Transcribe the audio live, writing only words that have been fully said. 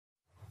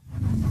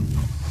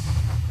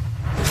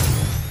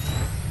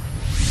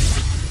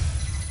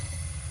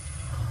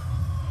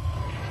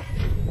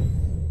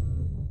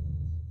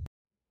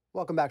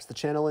Welcome back to the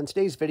channel. In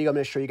today's video, I'm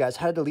going to show you guys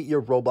how to delete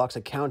your Roblox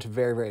account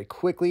very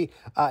quickly.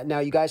 Now,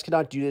 you guys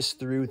cannot do this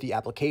through the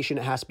application.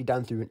 It has to be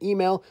done through an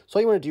email. So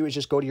all you want to do is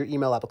just go to your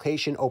email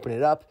application, open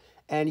it up,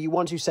 and you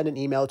want to send an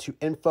email to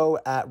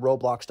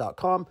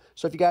info@roblox.com.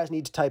 So if you guys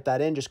need to type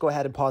that in, just go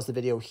ahead and pause the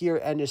video here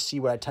and just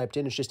see what I typed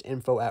in. It's just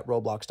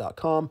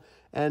info@roblox.com.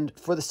 And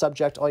for the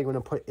subject, all you want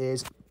to put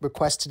is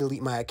request to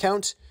delete my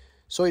account.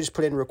 So you just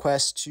put in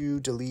request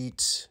to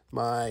delete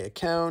my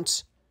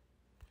account.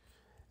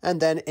 And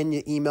then in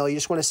your email, you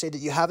just want to say that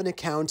you have an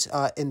account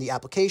in the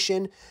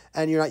application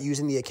and you're not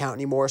using the account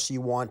anymore, so you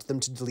want them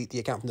to delete the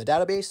account from the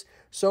database.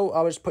 So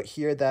I'll just put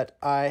here that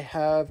I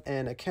have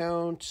an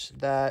account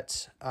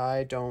that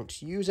I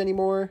don't use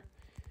anymore,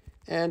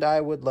 and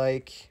I would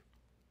like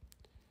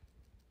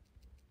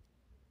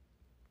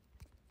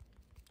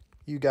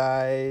you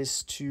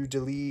guys to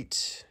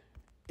delete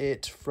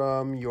it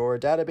from your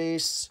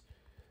database.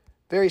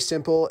 Very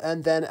simple.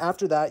 And then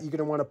after that, you're going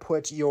to want to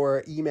put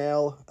your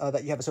email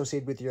that you have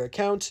associated with your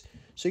account.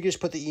 So you can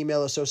just put the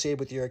email associated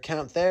with your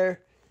account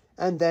there,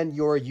 and then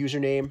your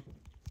username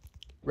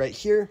right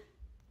here.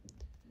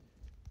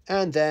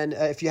 And then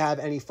if you have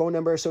any phone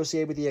number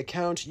associated with the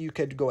account, you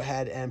could go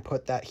ahead and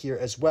put that here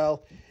as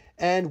well.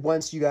 And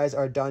once you guys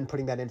are done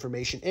putting that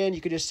information in, you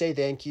could just say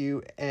thank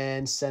you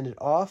and send it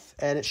off.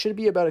 And it should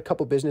be about a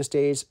couple business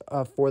days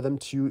for them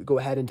to go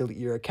ahead and delete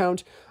your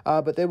account.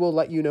 But they will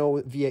let you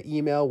know via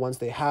email once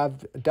they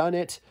have done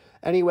it.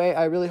 Anyway,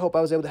 I really hope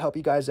I was able to help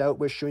you guys out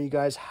with showing you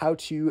guys how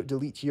to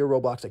delete your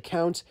Roblox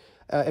account.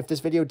 If this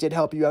video did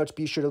help you out,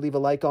 be sure to leave a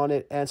like on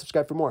it and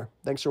subscribe for more.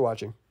 Thanks for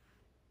watching.